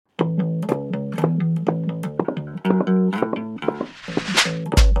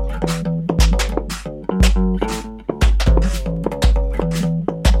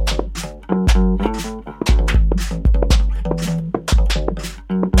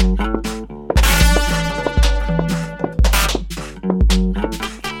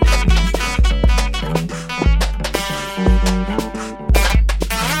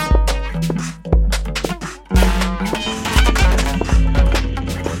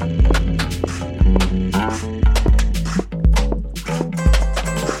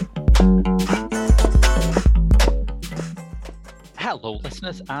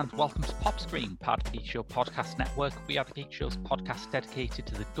listeners, and welcome to Pop Screen, part of the Geek Show Podcast Network. We are the Geek Show's podcast dedicated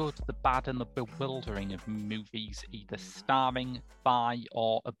to the good, the bad, and the bewildering of movies, either starring, by,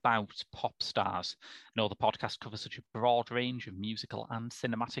 or about pop stars. The podcast covers such a broad range of musical and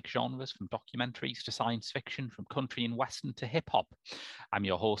cinematic genres, from documentaries to science fiction, from country and western to hip-hop. I'm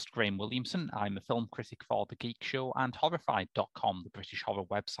your host, Graham Williamson. I'm a film critic for The Geek Show and Horrified.com, the British horror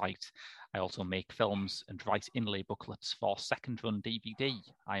website. I also make films and write inlay booklets for Second Run DVD.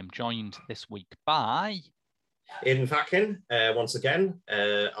 I am joined this week by... Aidan Fatkin, once again.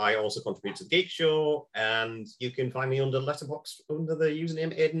 I also contribute to The Geek Show, and you can find me under Letterboxd under the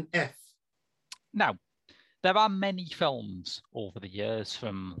username Aidan F. Now, there are many films over the years,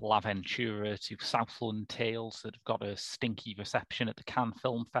 from L'Avventura to Southland Tales, that have got a stinky reception at the Cannes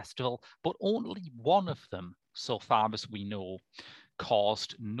Film Festival, but only one of them, so far as we know,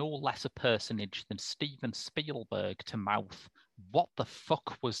 caused no less a personage than Steven Spielberg to mouth, "What the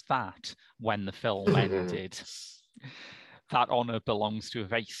fuck was that?" when the film ended. That honour belongs to a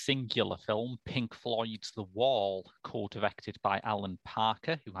very singular film, Pink Floyd's The Wall, co-directed by Alan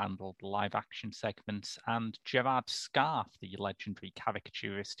Parker, who handled the live-action segments, and Gerard Scarfe, the legendary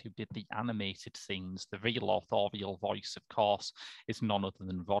caricaturist who did the animated scenes. The real authorial voice, of course, is none other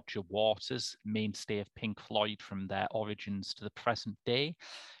than Roger Waters, mainstay of Pink Floyd from their origins to the present day,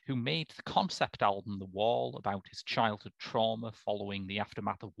 who made the concept album The Wall about his childhood trauma following the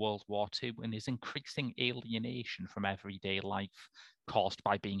aftermath of World War II and his increasing alienation from everyday life caused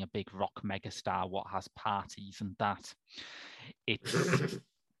by being a big rock megastar, what has parties and that.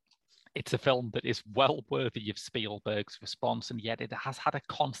 It's a film that is well worthy of Spielberg's response, and yet it has had a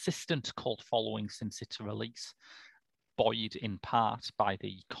consistent cult following since its release, buoyed in part by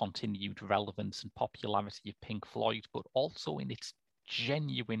the continued relevance and popularity of Pink Floyd, but also in its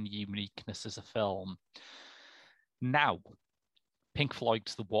genuine uniqueness as a film. Now, Pink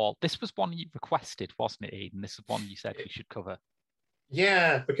Floyd's The Wall. This was one you requested, wasn't it, Aidan? This is one you said we should cover.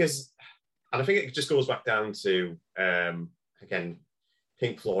 Yeah, because, and I think it just goes back down to, again,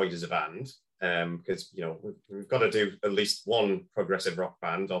 Pink Floyd as a band, because, you know, we've got to do at least one progressive rock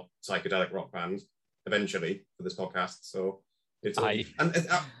band or psychedelic rock band eventually for this podcast. So it's and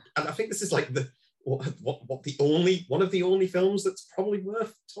I think this is like one of the only films that's probably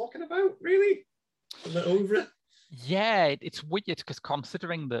worth talking about, really. I'm not over it. Yeah, it's weird because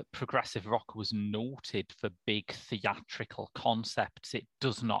considering that progressive rock was noted for big theatrical concepts, it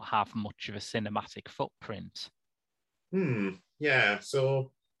does not have much of a cinematic footprint. Yeah,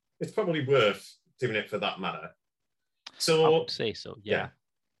 so it's probably worth doing it for that matter. So I would say so, yeah.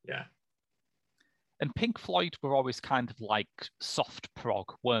 Yeah. And Pink Floyd were always kind of like soft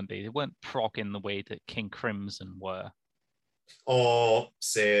prog, weren't they? They weren't prog in the way that King Crimson were. Or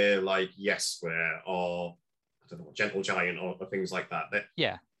say like Yes We're, or I don't know, Gentle Giant, or things like that.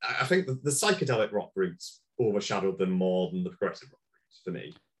 Yeah. I think the psychedelic rock roots overshadowed them more than the progressive rock roots for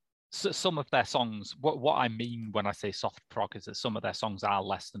me. So some of their songs, what I mean when I say soft prog is that some of their songs are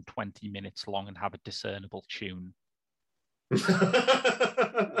less than 20 minutes long and have a discernible tune.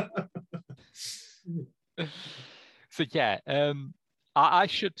 So yeah, I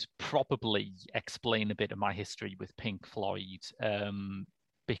should probably explain a bit of my history with Pink Floyd,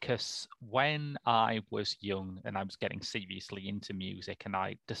 because when I was young and I was getting seriously into music, and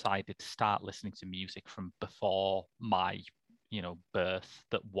I decided to start listening to music from before my, birth,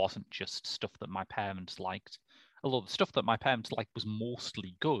 that wasn't just stuff that my parents liked. Although the stuff that my parents liked was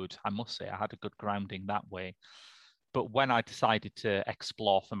mostly good, I must say, I had a good grounding that way. But when I decided to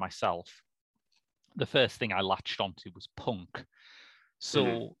explore for myself, the first thing I latched onto was punk.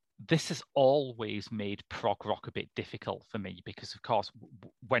 So this has always made prog rock a bit difficult for me because, of course,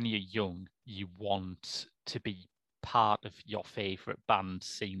 when you're young, you want to be part of your favorite band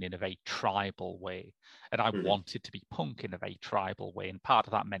scene in a very tribal way. And I wanted to be punk in a very tribal way. And part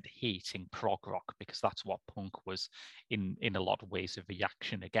of that meant hating prog rock because that's what punk was in a lot of ways a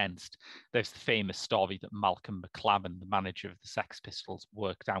reaction against. There's the famous story that Malcolm McLaren, the manager of the Sex Pistols,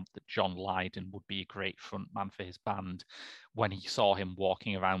 worked out that John Lydon would be a great frontman for his band when he saw him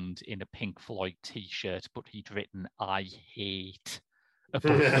walking around in a Pink Floyd t-shirt, but he'd written "I hate"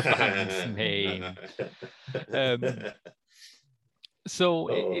 above the band's name. So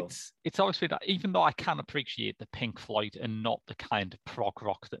it's always been, even though I can appreciate that Pink Floyd are not the kind of prog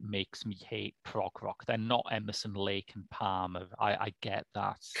rock that makes me hate prog rock. They're not Emerson, Lake and Palmer. I get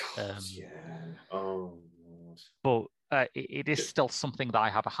that. But it is still something that I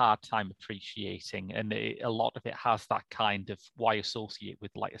have a hard time appreciating, and a lot of it has that kind of what I associate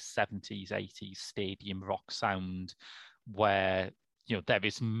with like a 70s, 80s stadium rock sound, where there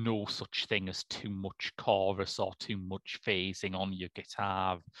is no such thing as too much chorus or too much phasing on your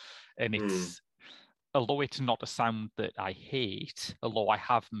guitar. And although it's not a sound that I hate, although I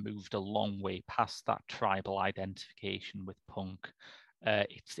have moved a long way past that tribal identification with punk,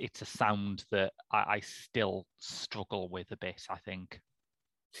 it's a sound that I still struggle with a bit, I think.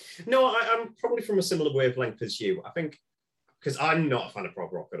 No, I'm probably from a similar wavelength as you. I think because I'm not a fan of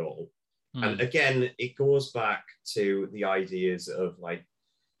prog rock at all. And again, it goes back to the ideas of like,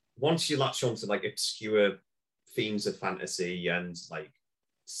 once you latch onto like obscure themes of fantasy and like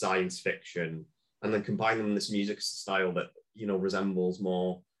science fiction, and then combine them in this music style that, resembles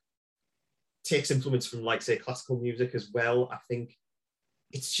more, takes influence from like, say, classical music as well. I think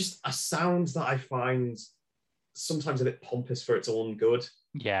it's just a sound that I find sometimes a bit pompous for its own good.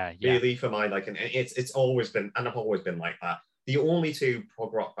 Yeah. Really, for my like, and it's always been, and I've always been like that. The only two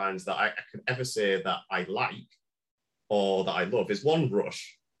prog rock bands that I could ever say that I like or that I love is one,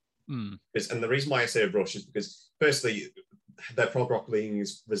 Rush. And the reason why I say Rush is because, firstly, their prog rock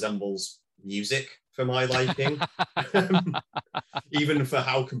leanings resembles music for my liking. Even for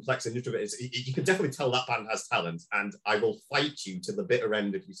how complex and intricate it is, you can definitely tell that band has talent, and I will fight you to the bitter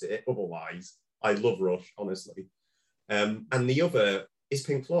end if you say it otherwise. I love Rush, honestly. And the other is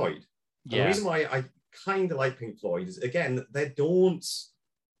Pink Floyd. And the reason why I kind of like Pink Floyd is, again, it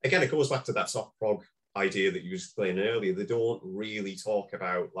goes back to that soft prog idea that you were explaining earlier. They don't really talk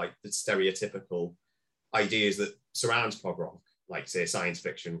about like the stereotypical ideas that surrounds prog rock, like say science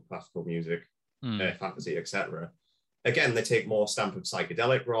fiction, classical music, fantasy, etc. Again, they take more stamp of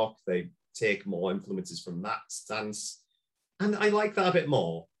psychedelic rock. They take more influences from that stance, and I like that a bit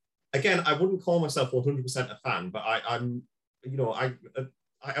more. Again, I wouldn't call myself 100% a fan, but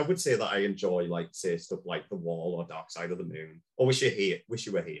I would say that I enjoy, like, say, stuff like The Wall or Dark Side of the Moon, or Wish You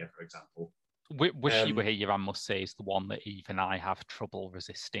Were Here, for example. Wish You Were Here, I must say, is the one that even I have trouble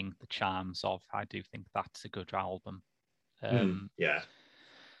resisting the charms of. I do think that's a good album. Yeah.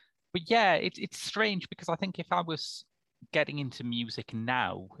 But yeah, it's strange because I think if I was getting into music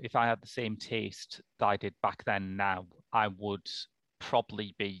now, if I had the same taste that I did back then now, I would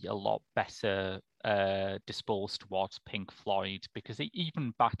probably be a lot better disposed towards Pink Floyd, because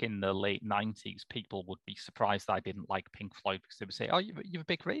even back in the late 90s, people would be surprised I didn't like Pink Floyd because they would say, oh, you're a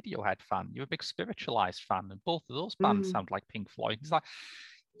big Radiohead fan, you're a big Spiritualized fan, and both of those bands sound like Pink Floyd. It's like,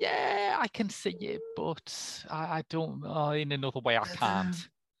 yeah, I can see it, but I don't, in another way I can't.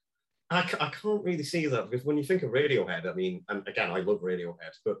 I can't really see that, because when you think of Radiohead, I mean, and again, I love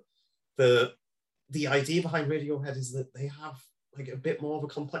Radiohead, but the idea behind Radiohead is that they have like a bit more of a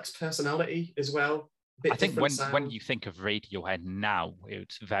complex personality as well. I think when you think of Radiohead now,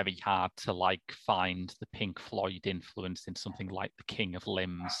 it's very hard to like find the Pink Floyd influence in something like The King of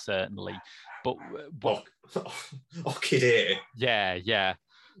Limbs, certainly. But Kid A. Yeah.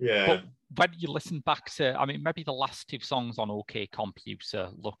 But when you listen back to, I mean, maybe the last two songs on OK Computer,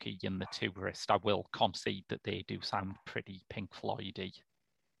 Lucky and The Tourist, I will concede that they do sound pretty Pink Floyd-y.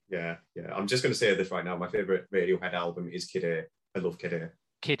 Yeah. I'm just going to say this right now. My favorite Radiohead album is Kid A. I love Kid A.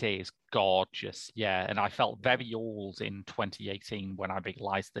 Kid A is gorgeous, yeah. And I felt very old in 2018 when I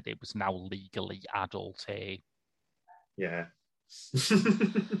realised that it was now legally adult A. Yeah.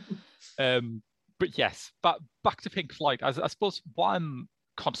 But yes, back to Pink Floyd. I suppose what I'm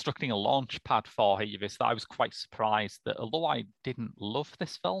constructing a launch pad for here is that I was quite surprised that although I didn't love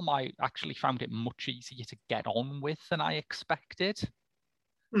this film, I actually found it much easier to get on with than I expected.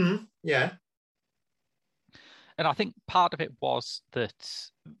 Yeah. And I think part of it was that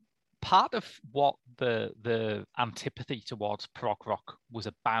part of what the antipathy towards prog rock was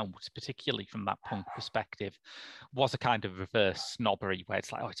about, particularly from that punk perspective, was a kind of reverse snobbery where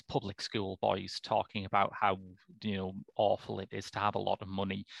it's like, oh, it's public school boys talking about how, awful it is to have a lot of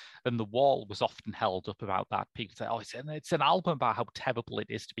money. And The Wall was often held up about that. People say, oh, it's an album about how terrible it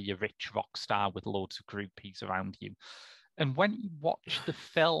is to be a rich rock star with loads of groupies around you. And when you watch the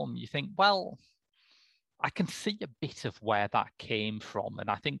film, you think, well, I can see a bit of where that came from,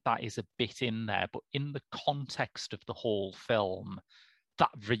 and I think that is a bit in there, but in the context of the whole film, that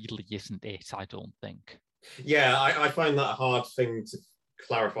really isn't it, I don't think. Yeah, I find that a hard thing to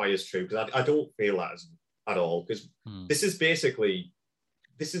clarify as true, because I don't feel that at all, because this is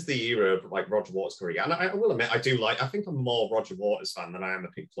the era of like Roger Waters' career, and I will admit, I think I'm more Roger Waters fan than I am a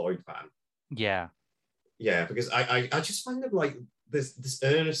Pink Floyd fan. Yeah, because I just find them like there's this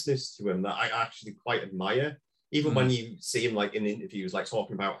earnestness to him that I actually quite admire. Even when you see him like in interviews, like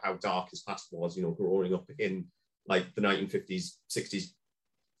talking about how dark his past was, growing up in like the 1950s, 60s,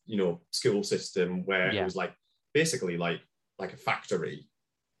 school system where it was like basically like a factory,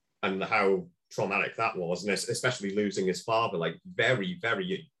 and how traumatic that was, and especially losing his father like very,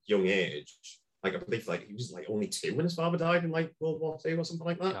 very young age. Like I believe like he was like only 2 when his father died in like World War II or something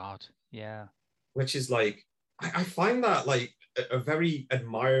like that. God, yeah. Which is like I find that like a very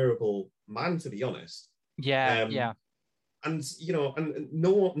admirable man, to be honest. Yeah, yeah. And you know, and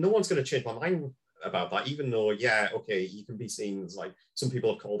no one's going to change my mind about that. Even though, yeah, okay, he can be seen as like some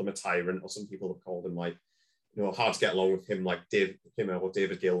people have called him a tyrant, or some people have called him like, you know, hard to get along with him, like him or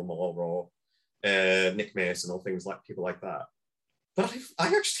David Gilmour or Nick Mason or things like people like that. But I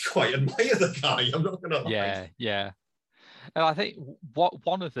actually quite admire the guy. I'm not going to lie. Yeah, yeah. And I think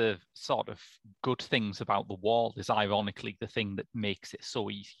one of the sort of good things about The Wall is ironically the thing that makes it so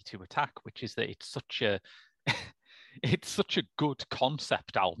easy to attack, which is that it's such a it's such a good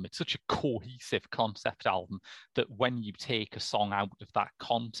concept album. It's such a cohesive concept album that when you take a song out of that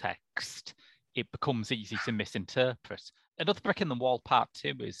context, it becomes easy to misinterpret. Another Brick in the Wall Part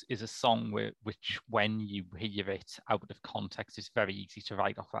 2 is a song which, when you hear it out of context, is very easy to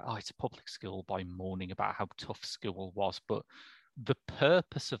write off like, oh, it's a public school boy moaning about how tough school was. But the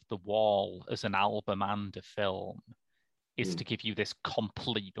purpose of The Wall as an album and a film is to give you this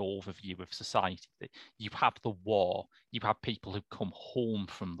complete overview of society. You have the war, you have people who come home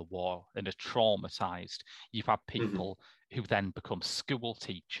from the war and are traumatized. You have people who then become school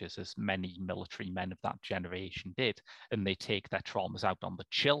teachers, as many military men of that generation did, and they take their traumas out on the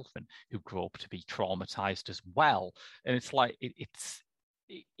children who grow up to be traumatized as well. And it's like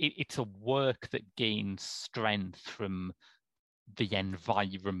it's a work that gains strength from the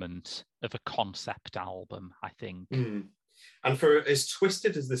environment of a concept album, I think. And for as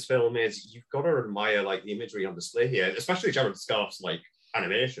twisted as this film is, you've got to admire like the imagery on display here, especially Gerard Scarf's like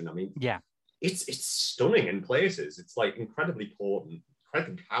animation. I mean, yeah, it's stunning in places. It's like incredibly potent,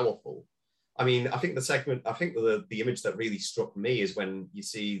 incredibly powerful. I mean, I think the image that really struck me is when you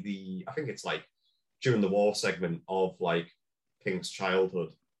see I think it's like during the war segment of like Pink's childhood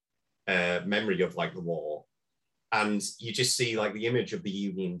memory of like the war, and you just see like the image of the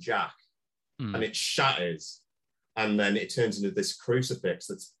Union Jack, and it shatters. And then it turns into this crucifix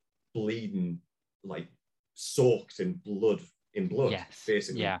that's bleeding, like soaked in blood, yes.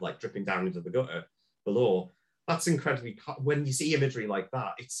 basically, like dripping down into the gutter below. That's incredibly, when you see imagery like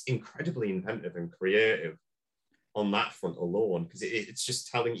that, it's incredibly inventive and creative on that front alone, because it's just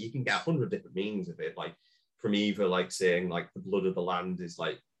telling you can get 100 different meanings of it. Like from either like saying like the blood of the land is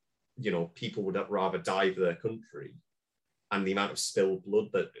like, you know, people would rather die for their country, and the amount of spilled blood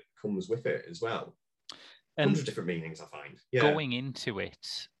that comes with it as well. 100 different meanings, I find. Yeah. Going into it,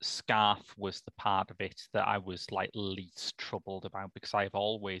 Scarf was the part of it that I was like least troubled about, because I've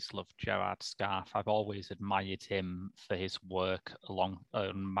always loved Gerard Scarf. I've always admired him for his work along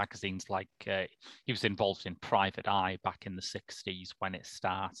magazines like he was involved in Private Eye back in the 60s when it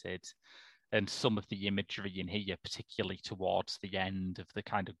started. And some of the imagery in here, particularly towards the end of the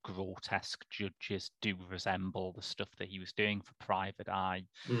kind of grotesque judges, do resemble the stuff that he was doing for Private Eye.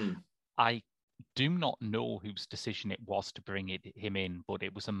 I do not know whose decision it was to bring him in, but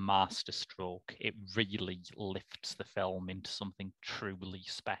it was a masterstroke. It really lifts the film into something truly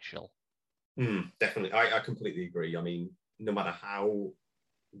special. Definitely. I completely agree. I mean, no matter how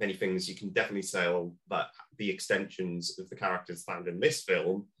many things you can definitely say that the extensions of the characters found in this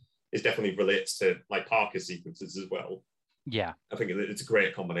film is definitely relates to like Parker's sequences as well. Yeah. I think it's a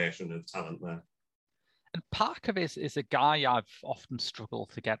great combination of talent there. And Parker is a guy I've often struggled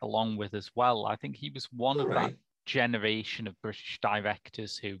to get along with as well. I think he was one of that generation of British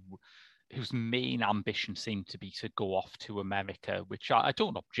directors whose main ambition seemed to be to go off to America, which I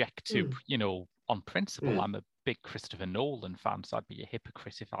don't object to, you know, on principle. I'm a big Christopher Nolan fan, so I'd be a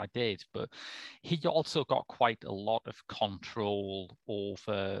hypocrite if I did. But he also got quite a lot of control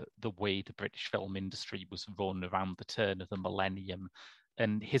over the way the British film industry was run around the turn of the millennium.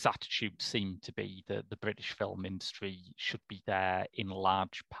 And his attitude seemed to be that the British film industry should be there in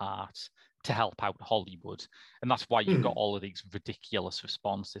large part to help out Hollywood. And that's why you've got all of these ridiculous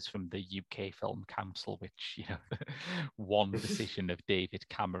responses from the UK Film Council, which, you know, one decision of David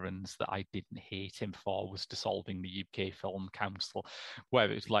Cameron's that I didn't hate him for was dissolving the UK Film Council,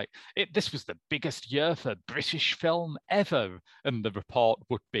 where it was like, this was the biggest year for British film ever. And the report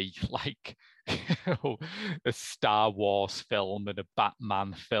would be like, a Star Wars film and a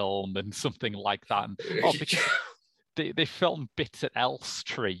Batman film and something like that. And, because they filmed bits at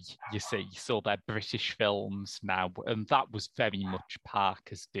Elstree, you see, so they're British films now, and that was very much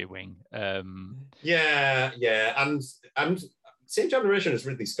Parker's doing. Yeah, and same generation as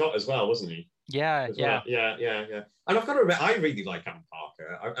Ridley Scott as well, wasn't he? Yeah. And I've got to admit, I really like Alan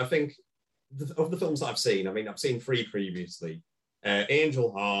Parker. I think of the films that I've seen, I mean, I've seen 3 previously.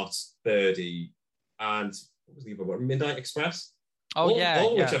 Angel Heart, Birdie, and what was the other one? Midnight Express. Oh, all yeah.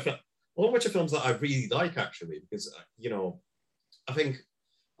 which are films that I really like, actually, because I think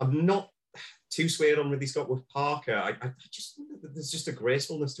I'm not too swayed on Ridley Scott with Parker. I just think that there's just a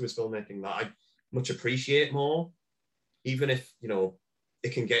gracefulness to his filmmaking that I much appreciate more, even if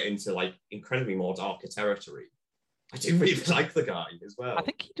it can get into like incredibly more darker territory. I do really like the guy as well. I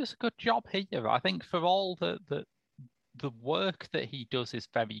think he does a good job here. I think for all the work that he does is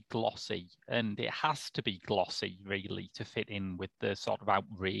very glossy, and it has to be glossy really to fit in with the sort of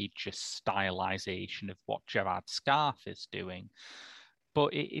outrageous stylization of what Gerard Scarfe is doing.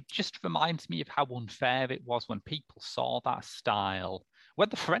 But it just reminds me of how unfair it was when people saw that style. When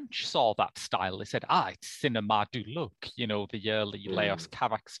the French saw that style, they said, it's cinéma du look, the early Léos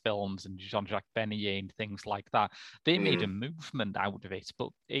Carax films and Jean-Jacques Benet and things like that. They made a movement out of it. But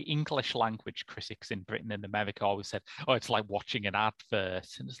English language critics in Britain and America always said, it's like watching an advert.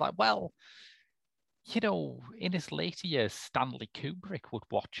 And it's like, well, in his later years, Stanley Kubrick would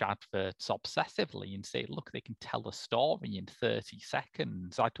watch adverts obsessively and say, look, they can tell a story in 30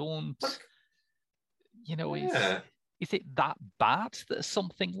 seconds. I don't, is it that bad that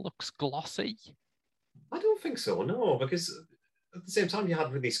something looks glossy? I don't think so, no, because at the same time, you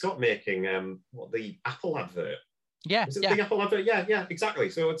had Ridley Scott making the Apple advert. Yeah. Is it the Apple advert? Yeah,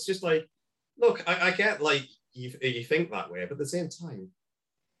 exactly. So it's just like, look, I get like you think that way, but at the same time,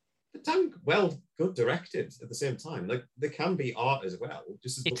 they're good directed at the same time. Like, there can be art as well,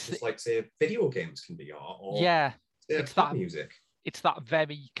 just as much as, like, say, video games can be art, or it's pop music. It's that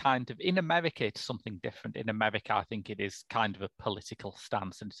very kind of, in America, it's something different. In America, I think it is kind of a political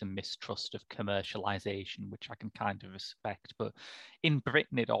stance and it's a mistrust of commercialization, which I can kind of respect. But in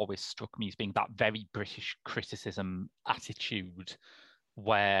Britain, it always struck me as being that very British criticism attitude,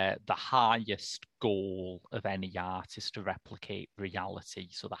 where the highest goal of any art is to replicate reality.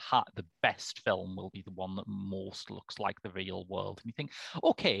 So the best film will be the one that most looks like the real world. And you think,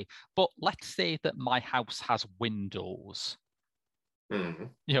 okay, but let's say that my house has windows.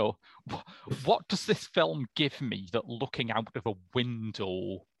 What does this film give me that looking out of a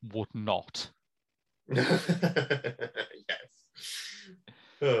window would not? Yes.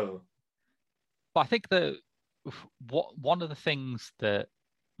 Oh. But I think that one of the things that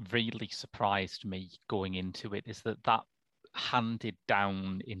really surprised me going into it is that handed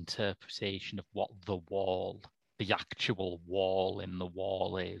down interpretation of what the actual wall in the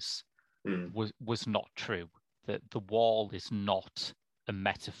wall is, was not true. That the wall is not a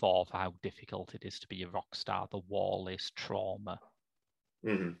metaphor for how difficult it is to be a rock star. The wall is trauma.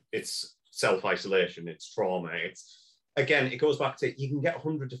 It's self-isolation, it's trauma. It goes back to, you can get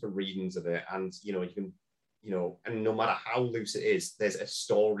 100 different readings of it, and you can and no matter how loose it is, there's a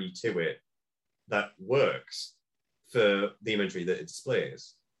story to it that works for the imagery that it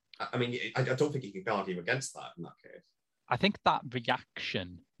displays. I mean, I don't think you can argue against that in that case. I think that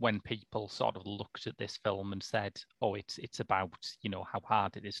reaction when people sort of looked at this film and said, it's about, how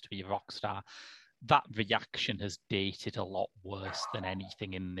hard it is to be a rock star, that reaction has dated a lot worse than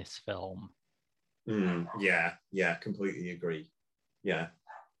anything in this film. Yeah, completely agree. Yeah.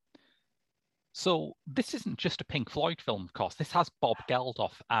 So this isn't just a Pink Floyd film, of course. This has Bob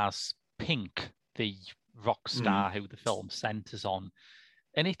Geldof as Pink, the rock star who the film centers on.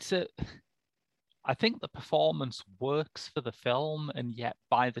 And I think the performance works for the film, and yet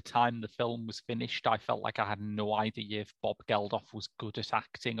by the time the film was finished, I felt like I had no idea if Bob Geldof was good at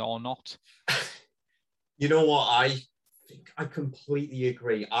acting or not. You know what? I think I completely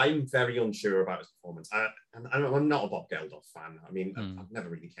agree. I'm very unsure about his performance. And I'm not a Bob Geldof fan. I mean, I've never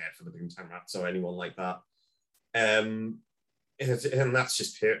really cared for the Boomtown Rats or anyone like that. And that's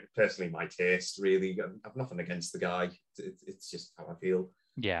just personally my taste, really. I've nothing against the guy. It's just how I feel.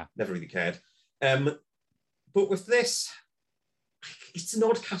 Yeah. Never really cared. But with this, it's an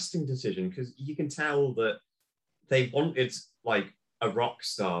odd casting decision, because you can tell that they wanted like a rock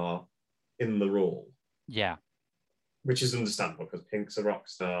star in the role. Yeah. Which is understandable, because Pink's a rock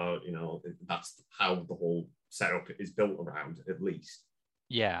star, that's how the whole setup is built around, at least.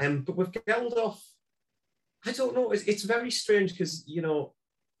 Yeah. But with Geldof, I don't know. It's very strange, because,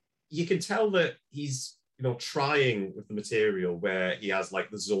 you can tell that he's, trying with the material, where he has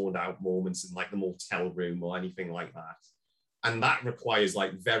like the zoned out moments in like the motel room or anything like that. And that requires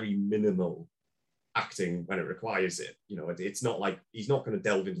like very minimal acting when it requires it. It's not like he's not going to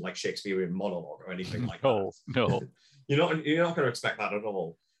delve into like Shakespearean monologue or anything like that. No. You're not going to expect that at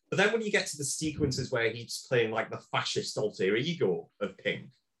all. But then when you get to the sequences where he's playing like the fascist alter ego of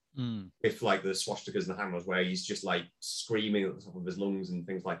Pink, with like the swastikas and the hammers, where he's just like screaming at the top of his lungs and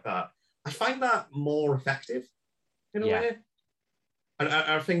things like that, I find that more effective in a way. And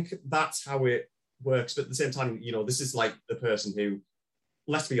I think that's how it works. But at the same time, you know, this is like the person who,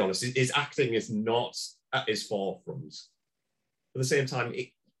 let's be honest, his acting is not at his forefront. At the same time, it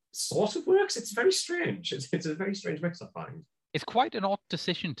sort of works. It's very strange. It's a very strange mix, I find. It's quite an odd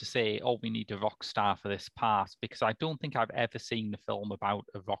decision to say, oh, we need a rock star for this part, because I don't think I've ever seen a film about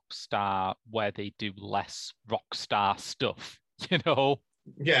a rock star where they do less rock star stuff, you know?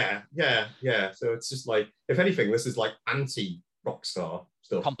 Yeah. So it's just like, if anything, this is like anti-rock star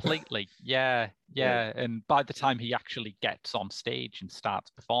stuff. Completely. Yeah. And by the time he actually gets on stage and starts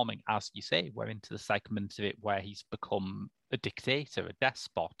performing, as you say, we're into the segment of it where he's become a dictator, a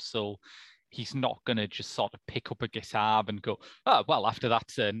despot. So he's not going to just sort of pick up a guitar and go, oh, well, after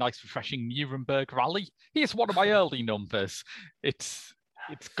that nice, refreshing Nuremberg rally, here's one of my early numbers. It's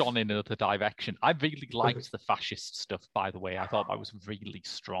gone in another direction. I really liked the fascist stuff, by the way. I thought that was really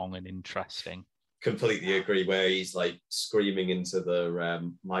strong and interesting. Completely agree, where he's like screaming into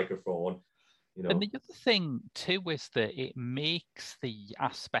the microphone. You know. And the other thing too is that it makes the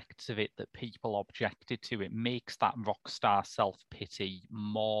aspects of it that people objected to, it makes that rock star self-pity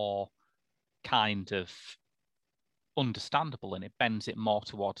more kind of understandable, and it bends it more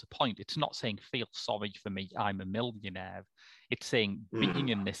towards a point. It's not saying feel sorry for me, I'm a millionaire. It's saying being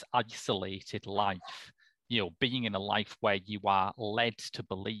in this isolated life, you know, being in a life where you are led to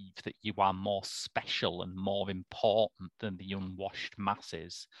believe that you are more special and more important than the unwashed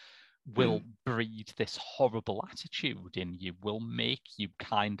masses, will breed this horrible attitude in you, will make you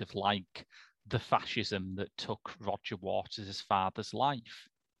kind of like the fascism that took Roger Waters' father's life.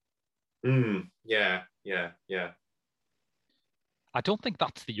 Yeah. I don't think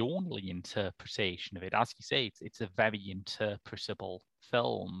that's the only interpretation of it. As you say, it's a very interpretable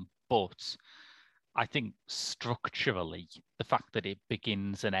film, but I think structurally, the fact that it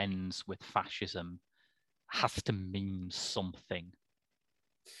begins and ends with fascism has to mean something.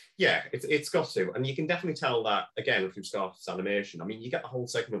 Yeah, it's got to. And you can definitely tell that, again, through Scarface animation. I mean, you get the whole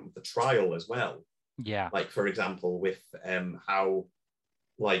segment with the trial as well. Yeah. Like, for example, with how,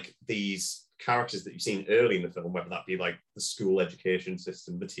 like, these characters that you've seen early in the film, whether that be, like, the school education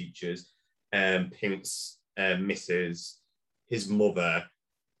system, the teachers, Pink's missus, his mother,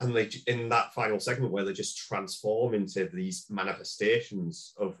 and they, in that final segment where they just transform into these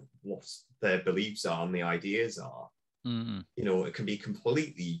manifestations of what their beliefs are and the ideas are, you know, it can be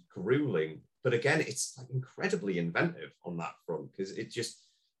completely grueling. But again, it's like incredibly inventive on that front, because it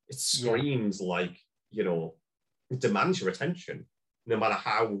screams like, you know, it demands your attention, no matter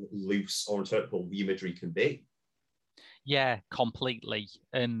how loose or interpretable the imagery can be. Yeah, completely.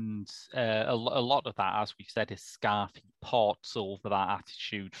 And a lot of that, as we've said, is Scarf. He ports over that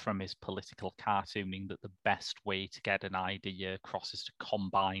attitude from his political cartooning that the best way to get an idea across is to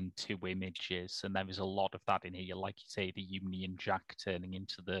combine two images. And there is a lot of that in here. Like you say, the Union Jack turning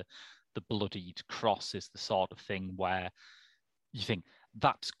into the bloodied cross is the sort of thing where you think,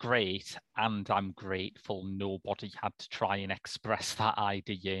 that's great, and I'm grateful nobody had to try and express that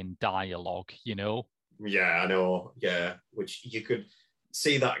idea in dialogue, you know? Yeah, I know. Yeah, which you could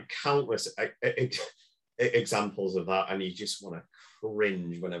see that countless examples of that, and you just want to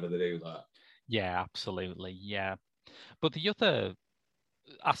cringe whenever they do that. Yeah, absolutely. Yeah. But the other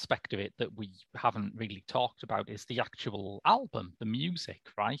aspect of it that we haven't really talked about is the actual album, the music,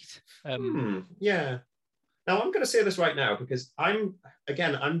 right? Yeah. Now I'm going to say this right now because I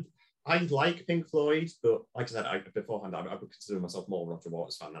like Pink Floyd, but like I said, beforehand, I would consider myself more Roger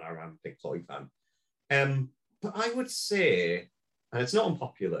Waters fan than I am Pink Floyd fan. But I would say, and it's not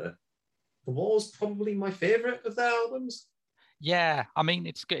unpopular, The Wall's probably my favourite of their albums. Yeah, I mean,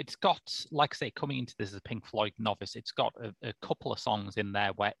 it's got, like I say, coming into this as a Pink Floyd novice, it's got a couple of songs in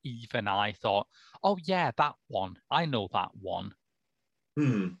there where even I thought, oh yeah, that one, I know that one.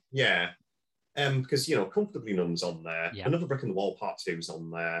 Yeah. Because, you know, Comfortably Numb's on there. Yeah. Another Brick in the Wall Part 2's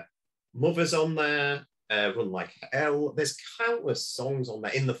on there. Mother's on there. Run Like Hell. There's countless songs on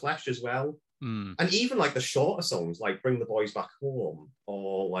there. In the Flesh as well. And even like the shorter songs, like Bring the Boys Back Home,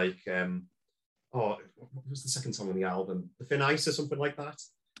 or like, what was the second song on the album? The Thin Ice or something like that?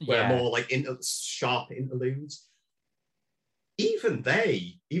 Where more like sharp interludes. Even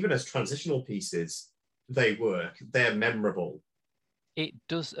as transitional pieces, they're memorable. It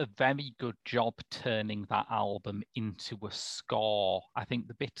does a very good job turning that album into a score. I think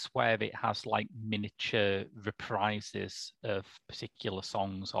the bits where it has like miniature reprises of particular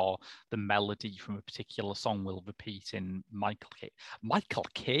songs, or the melody from a particular song will repeat in Michael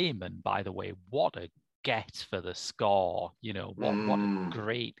Kamen, by the way, what a get for the score. You know, what a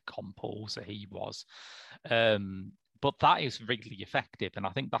great composer he was. but that is really effective, and I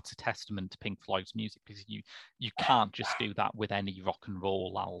think that's a testament to Pink Floyd's music, because you can't just do that with any rock and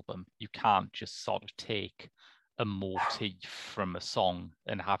roll album. You can't just sort of take a motif from a song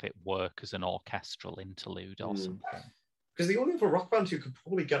and have it work as an orchestral interlude or something. Because the only other rock band who could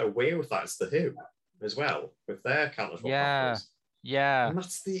probably get away with that is The Who as well, with their countless rock operas. Yeah. And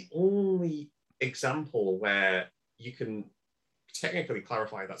that's the only example where you can technically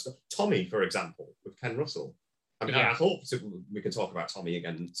clarify that stuff. Tommy, for example, with Ken Russell. I mean, I hope we can talk about Tommy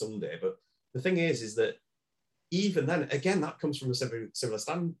again someday, but the thing is that even then, again, that comes from a similar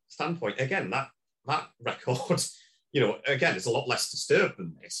standpoint. Again, that record, you know, again, it's a lot less disturbed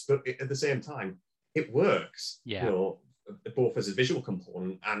than this, but at the same time, it works. Yeah. You know, both as a visual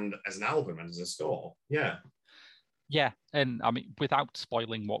component and as an album and as a score. Yeah. Yeah, and I mean, without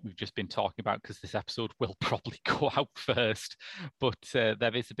spoiling what we've just been talking about, because this episode will probably go out first, but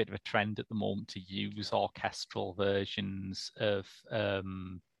there is a bit of a trend at the moment to use orchestral versions of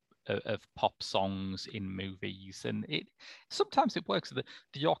pop songs in movies, and sometimes it works.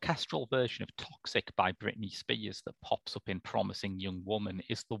 The orchestral version of "Toxic" by Britney Spears that pops up in "Promising Young Woman"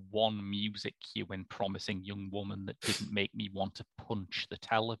 is the one music cue in "Promising Young Woman" that didn't make me want to punch the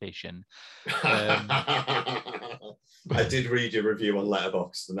television. I did read your review on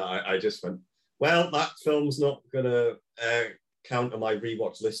Letterboxd, and I just went, well, that film's not gonna count on my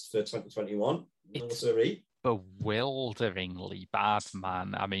rewatch list for 2021. It's bewilderingly bad,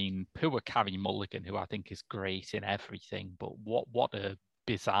 man. I mean, poor Carey Mulligan, who I think is great in everything, but what a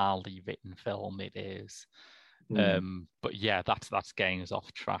bizarrely written film it is. But yeah, that's getting us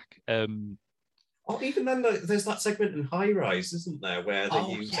off track. Even then, there's that segment in High Rise, isn't there, where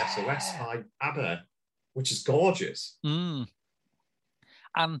they use SOS by ABBA, which is gorgeous.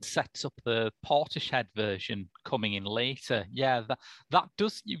 And sets up the Portishead version coming in later. Yeah, that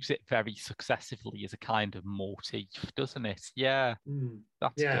does use it very successively as a kind of motif, doesn't it? Yeah,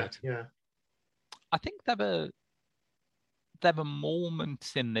 that's good. Yeah. I think there were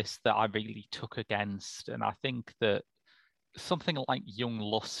moments in this that I really took against, and I think that something like Young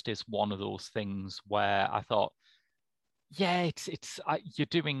Lust is one of those things where I thought, yeah, you're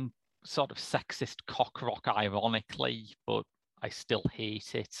doing sort of sexist cock rock ironically, but I still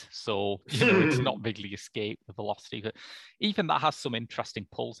hate it. So, you know, it's not really escaped the velocity. But even that has some interesting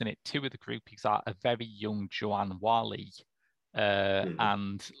pulls in it. Two of the groupies are a very young Joanne Whalley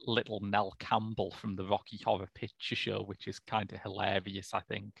and little Nell Campbell from the Rocky Horror Picture Show, which is kind of hilarious, I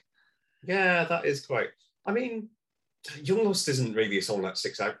think. Yeah, that is quite... I mean, Young Lust isn't really a song that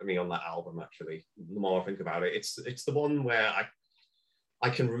sticks out to me on that album, actually. The more I think about it, it's the one where I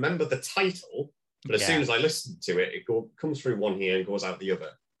can remember the title, but as soon as I listen to it, it comes through one ear and goes out the other.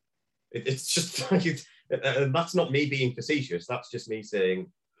 It's just like, that's not me being facetious. That's just me saying,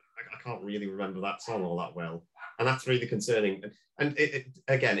 I can't really remember that song all that well. And that's really concerning. And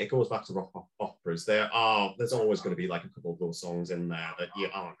again, it goes back to rock operas. There's always going to be like a couple of those songs in there that you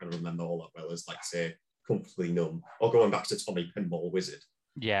aren't going to remember all that well, as like, say, Comfortably Numb, or going back to Tommy Pinball Wizard.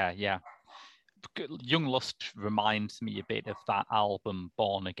 Yeah. Young Lust reminds me a bit of that album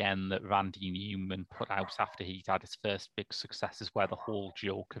Born Again that Randy Newman put out after he'd had his first big successes, where the whole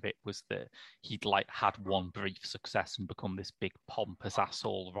joke of it was that he'd like had one brief success and become this big pompous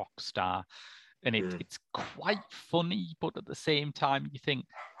asshole rock star. And it's quite funny, but at the same time you think,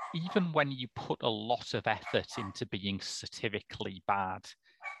 even when you put a lot of effort into being satirically bad,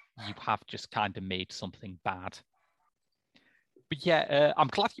 you have just kind of made something bad. But yeah, I'm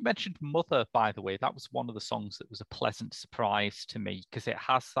glad you mentioned Mother, by the way. That was one of the songs that was a pleasant surprise to me, because it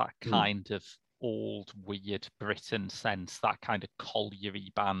has that kind of old, weird Britain sense, that kind of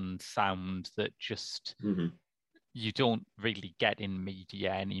colliery band sound that just you don't really get in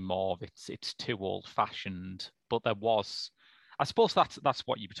media anymore. It's too old-fashioned. But there was... I suppose that's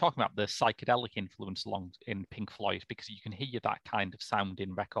what you were talking about, the psychedelic influence along in Pink Floyd, because you can hear that kind of sound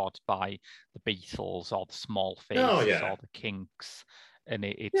in records by the Beatles or the Small Faces or the Kinks, and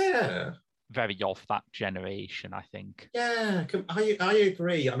it's very of that generation, I think. Yeah, I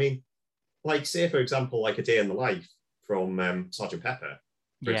agree. I mean, like, say, for example, like A Day in the Life from Sgt. Pepper,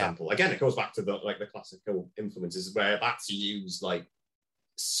 for example. Again, it goes back to the classical influences, where that's used like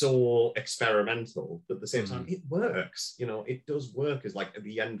so experimental, but at the same time it works. You know, it does work as like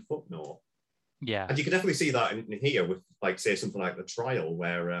the end footnote. Yeah, and you can definitely see that in here with, like, say, something like The Trial,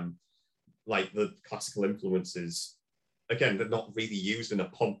 where like the classical influences, again, they're not really used in a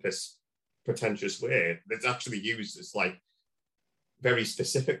pompous, pretentious way. It's actually used as like very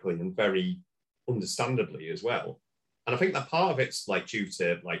specifically and very understandably as well. And I think that part of it's like due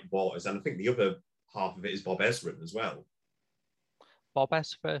to like Waters, and I think the other half of it is Bob Ezrin as well. Bob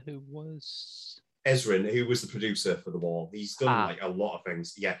Ezrin, who was Ezrin, who was the producer for The Wall. He's done like a lot of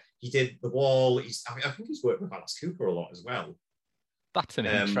things. Yeah, he did The Wall. I think he's worked with Alice Cooper a lot as well. That's an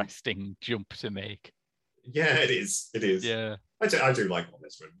interesting jump to make. Yeah, it is. It is. Yeah. I do like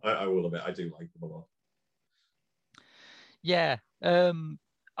Ezrin. I will admit, I do like them a lot. Yeah.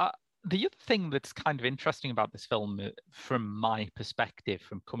 The other thing that's kind of interesting about this film, from my perspective,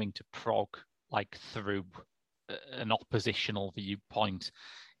 from coming to prog like through an oppositional viewpoint,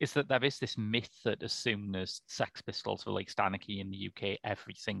 is that there is this myth that as soon as Sex Pistols released Anarchy in the UK,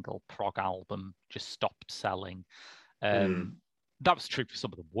 every single prog album just stopped selling. That was true for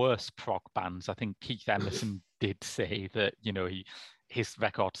some of the worst prog bands. I think Keith Emerson did say that, you know, his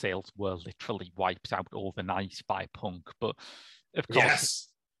record sales were literally wiped out overnight by punk. But of course,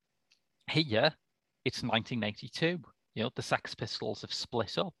 here it's 1982. You know, the Sex Pistols have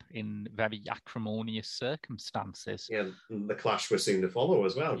split up in very acrimonious circumstances. Yeah, the Clash were soon to follow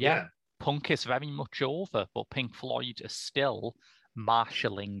as well. Yeah. Punk is very much over, but Pink Floyd are still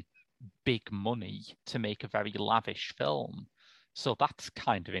marshalling big money to make a very lavish film. So that's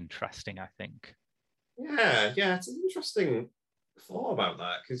kind of interesting, I think. Yeah, it's an interesting thought about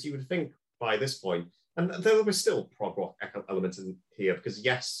that, because you would think by this point, and there was still prog rock elements in here, because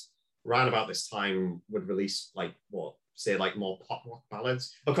yes, around about this time would release like more pop rock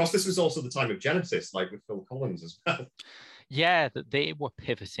ballads. Of course, this was also the time of Genesis, like with Phil Collins as well. Yeah, that they were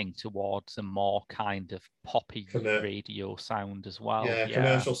pivoting towards a more kind of poppy radio sound as well. Yeah,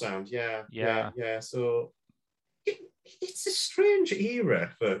 commercial sound. Yeah. So it's a strange era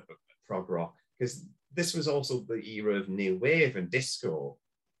for prog rock, because this was also the era of new wave and disco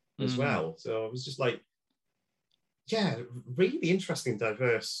as well. So it was just like, yeah, really interesting,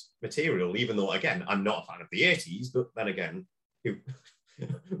 diverse material, even though, again, I'm not a fan of the 80s, but then again,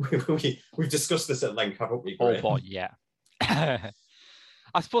 we've discussed this at length, haven't we? Oh, boy, yeah.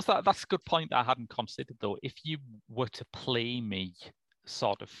 I suppose that's a good point that I hadn't considered, though. If you were to play me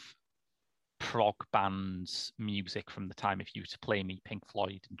sort of prog bands music from the time, if you were to play me Pink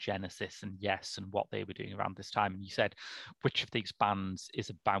Floyd and Genesis and Yes and what they were doing around this time, and you said which of these bands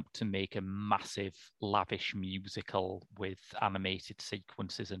is about to make a massive lavish musical with animated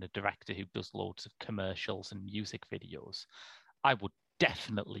sequences and a director who does loads of commercials and music videos, I would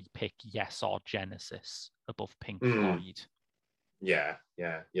definitely pick Yes or Genesis above Pink Floyd. Yeah.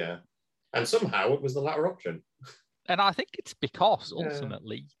 And somehow it was the latter option. And I think it's because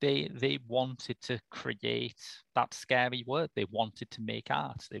ultimately they wanted to create that scary word. They wanted to make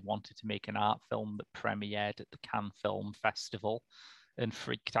art. They wanted to make an art film that premiered at the Cannes Film Festival and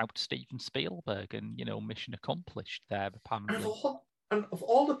freaked out Steven Spielberg. And, you know, mission accomplished there, apparently. And of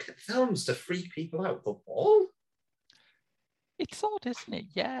all the films to freak people out, The Wall? It's odd, isn't it?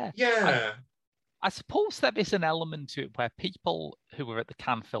 Yeah. Yeah. I suppose there is an element to it where people who were at the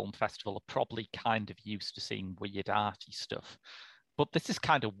Cannes Film Festival are probably kind of used to seeing weird arty stuff. But this is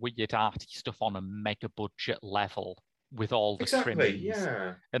kind of weird arty stuff on a mega budget level with all the trimmings.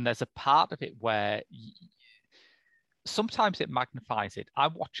 Yeah. And there's a part of it where sometimes it magnifies it. I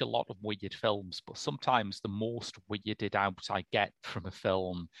watch a lot of weird films, but sometimes the most weirded out I get from a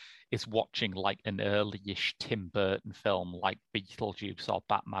film is watching like an early-ish Tim Burton film like Beetlejuice or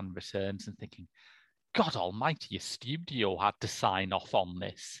Batman Returns and thinking, God almighty, a studio had to sign off on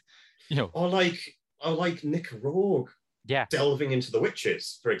this. You know, or like Nick Rogue delving into The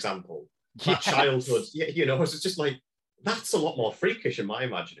Witches, for example. That childhood, you know, it's just like, that's a lot more freakish in my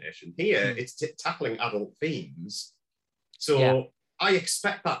imagination. Here, it's tackling adult themes. So I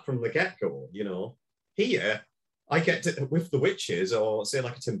expect that from the get-go, you know. Here, I get to, with The Witches or say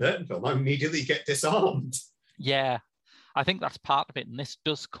like a Tim Burton film, I immediately get disarmed. Yeah, I think that's part of it. And this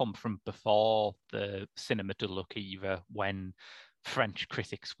does come from before the Cinema de Luc era, when French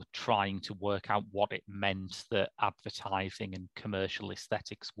critics were trying to work out what it meant that advertising and commercial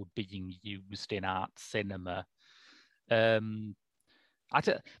aesthetics were being used in art cinema. That's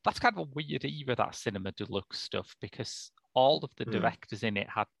kind of a weird era, that Cinema de Luc stuff, because all of the directors in it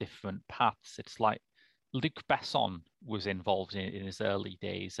had different paths. It's like Luc Besson was involved in his early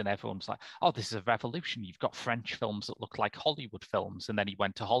days, and everyone's like, oh, this is a revolution. You've got French films that look like Hollywood films. And then he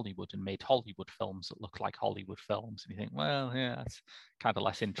went to Hollywood and made Hollywood films that look like Hollywood films. And you think, well, yeah, that's kind of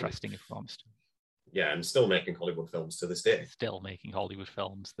less interesting, if I'm honest. Yeah, and still making Hollywood films to this day. Still making Hollywood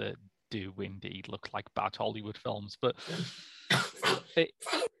films that do indeed look like bad Hollywood films. But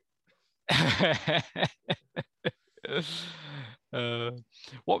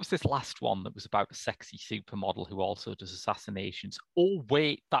what was this last one that was about a sexy supermodel who also does assassinations? Oh,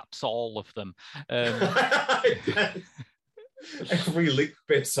 wait, that's all of them. Every Luc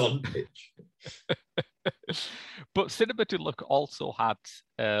Besson pitch. But Cinema de Luc also had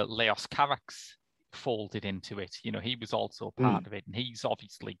Leos Carax folded into it. You know, he was also part of it, and he's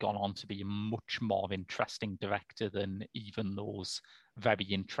obviously gone on to be a much more interesting director than even those very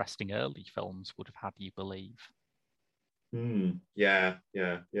interesting early films would have had you believe. Yeah.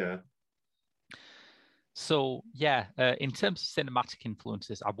 So yeah, in terms of cinematic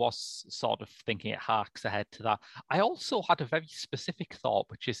influences, I was sort of thinking it harks ahead to that. I also had a very specific thought,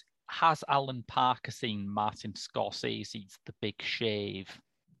 which is, has Alan Parker seen Martin Scorsese's The Big Shave?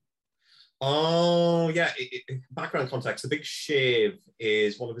 Oh, yeah. Background context: The Big Shave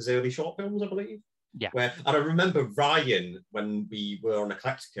is one of his early short films, I believe. Yeah. And I remember Ryan, when we were on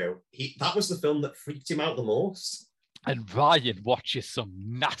Eclectico, that was the film that freaked him out the most. And Ryan watches some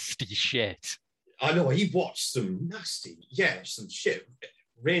nasty shit. I know, he watched some some shit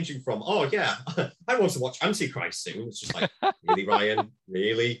ranging from, I want to watch Antichrist soon. It's just like, really, Ryan?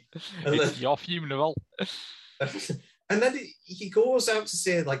 Really? And it's your funeral. And then he goes out to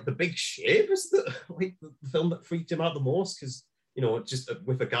say, like, The Big Shave is the film that freaked him out the most, because, you know, just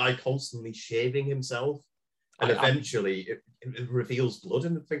with a guy constantly shaving himself, and eventually it reveals blood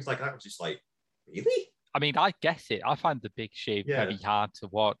and things like that. I was just like, really? I mean, I get it. I find The Big Shave very hard to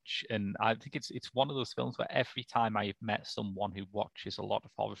watch, and I think it's one of those films where every time I've met someone who watches a lot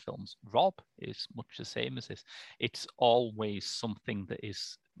of horror films, Rob is much the same as this. It's always something that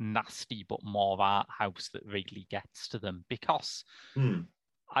is nasty but more art house that really gets to them, because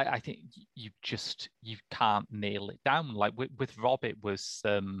I think you can't nail it down. Like with Rob, it was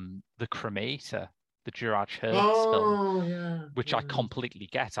The Cremator, the Gerard Hertz film, which I completely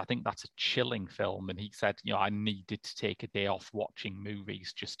get. I think that's a chilling film. And he said, you know, I needed to take a day off watching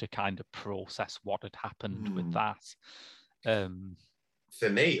movies just to kind of process what had happened with that. For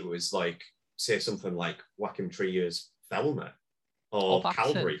me, it was like, say, something like Joachim Trier's Thelma or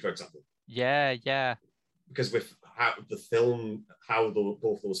Calvary, for example. Yeah. Because with how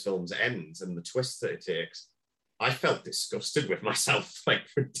both those films end and the twist that it takes, I felt disgusted with myself, like,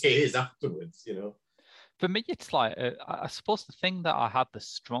 for days afterwards, you know. For me, it's like, I suppose the thing that I had the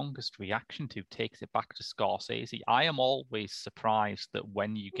strongest reaction to takes it back to Scorsese. I am always surprised that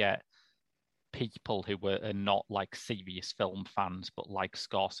when you get people who are not like serious film fans, but like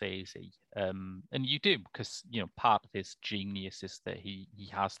Scorsese, and you do, because, you know, part of his genius is that he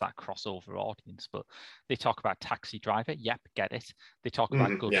has that crossover audience. But they talk about Taxi Driver, yep, get it. They talk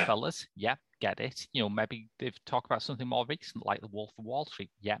about Goodfellas, yep, get it. You know, maybe they've talked about something more recent like The Wolf of Wall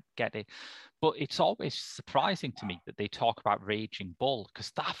Street, yep, get it. But it's always surprising to me that they talk about Raging Bull,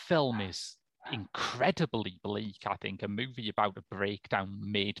 because that film is incredibly bleak. I think a movie about a breakdown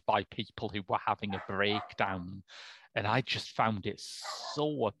made by people who were having a breakdown, and I just found it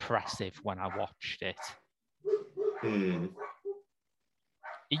so oppressive when I watched it.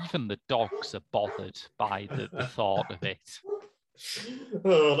 Even the dogs are bothered by the thought of it.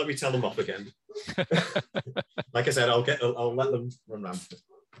 Oh, let me tell them off again. Like I said, I'll let them run rampant.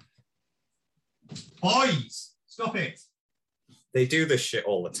 Boys, stop it! They do this shit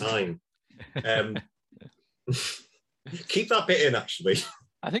all the time. Keep that bit in, actually.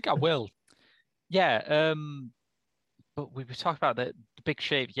 I think I will. Yeah, but we were talking about the Big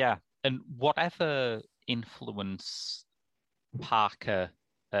Shave, yeah. And whatever influence Parker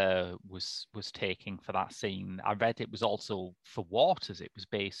was taking for that scene, I read it was also for Waters. It was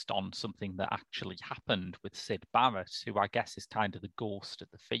based on something that actually happened with Syd Barrett, who I guess is kind of the ghost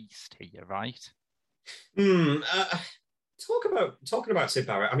at the feast here, right? Talking about Syd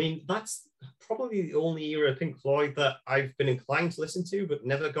Barrett, I mean, that's probably the only era of Pink Floyd that I've been inclined to listen to, but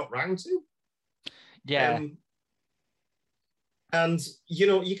never got round to. Yeah. And, you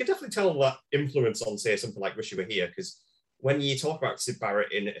know, you could definitely tell that influence on, say, something like Wish You Were Here, because when you talk about Syd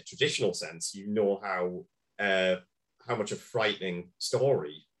Barrett in a traditional sense, you know how much a frightening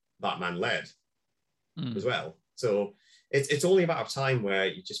story that man led as well. So it's only a matter of time where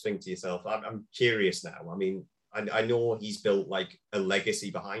you just think to yourself, I'm curious now. I mean, I know he's built like a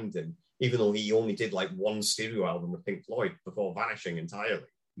legacy behind him, even though he only did like one studio album with Pink Floyd before vanishing entirely.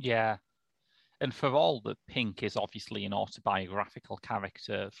 Yeah. And for all that Pink is obviously an autobiographical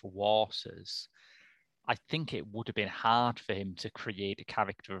character for Waters, I think it would have been hard for him to create a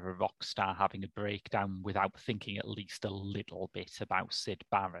character of a rock star having a breakdown without thinking at least a little bit about Syd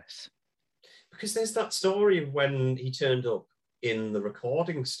Barrett. Because there's that story of when he turned up in the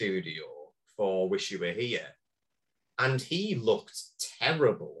recording studio for Wish You Were Here, and he looked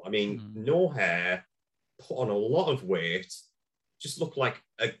terrible. I mean, no hair, put on a lot of weight, just looked like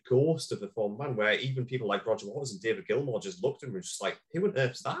a ghost of a former man, where even people like Roger Waters and David Gilmour just looked at him and were just like, who on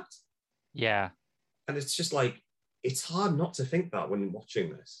earth's that? Yeah. And it's just like, it's hard not to think that when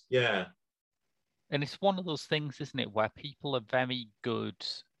watching this. Yeah. And it's one of those things, isn't it, where people are very good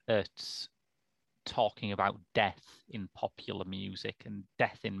at talking about death in popular music, and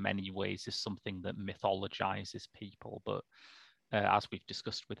death in many ways is something that mythologizes people, but as we've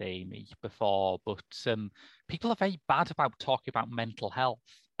discussed with Amy before, but people are very bad about talking about mental health.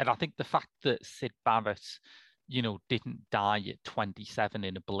 And I think the fact that Syd Barrett, didn't die at 27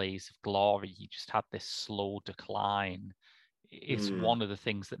 in a blaze of glory, he just had this slow decline, is one of the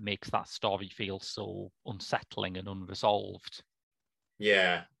things that makes that story feel so unsettling and unresolved.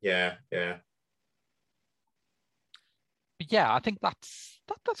 Yeah. But yeah, I think that's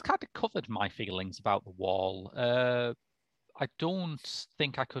kind of covered my feelings about The Wall. I don't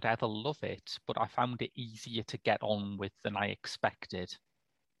think I could ever love it, but I found it easier to get on with than I expected.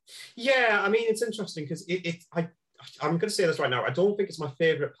 Yeah, I mean, it's interesting because I'm going to say this right now. I don't think it's my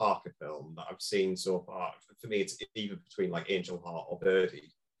favorite Parker film that I've seen so far. For me, it's either between like Angel Heart or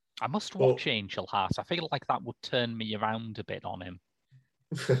Birdie. I must watch Angel Heart. I feel like that would turn me around a bit on him.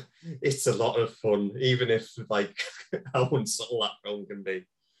 It's a lot of fun, even if like how unsubtle that film can be.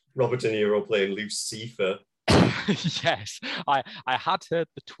 Robert De Niro playing Lucifer. Yes, I had heard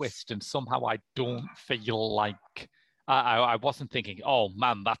the twist, and somehow I don't feel like I wasn't thinking, oh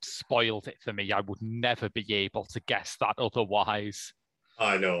man, that spoiled it for me. I would never be able to guess that otherwise.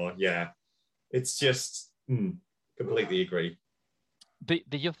 I know, yeah. It's just completely agree.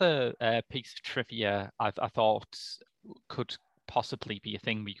 The other piece of trivia I thought could possibly be a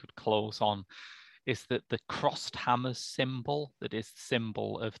thing we could close on is that the crossed hammers symbol, that is the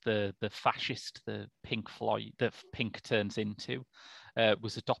symbol of the fascist, the Pink Floyd, that Pink turns into,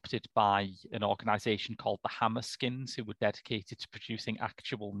 was adopted by an organization called the Hammerskins, who were dedicated to producing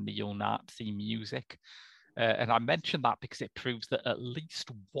actual neo-Nazi music. And I mention that because it proves that at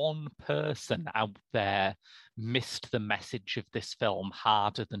least one person out there missed the message of this film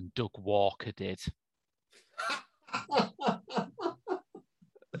harder than Doug Walker did.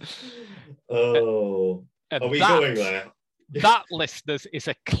 Oh, are we going there? That, listeners, is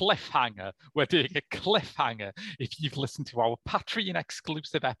a cliffhanger. We're doing a cliffhanger. If you've listened to our Patreon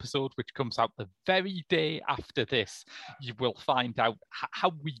exclusive episode, which comes out the very day after this, you will find out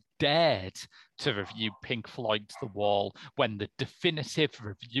how we dared to review Pink Floyd's The Wall when the definitive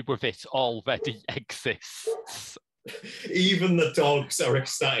review of it already exists. Even the dogs are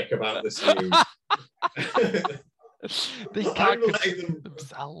ecstatic about this news. They can't control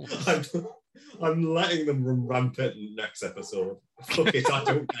themselves. I'm letting them run rampant in the next episode. Fuck it, I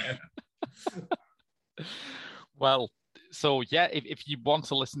don't care. Well, so yeah, if you want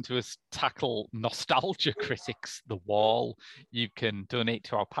to listen to us tackle Nostalgia Critics, The Wall, you can donate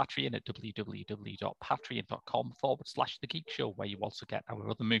to our Patreon at www.patreon.com/The Geek Show, where you also get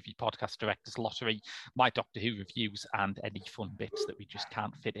our other movie podcast, Director's Lottery, my Doctor Who reviews, and any fun bits that we just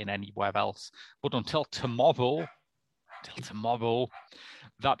can't fit in anywhere else. But until tomorrow,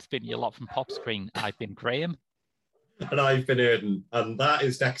 that's been your lot from Pop Screen. I've been Graham. And I've been Aidan. And that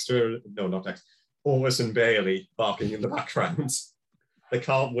is Dexter, no, not Dexter, Otis and Bailey barking in the background. They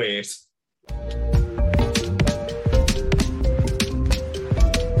can't wait.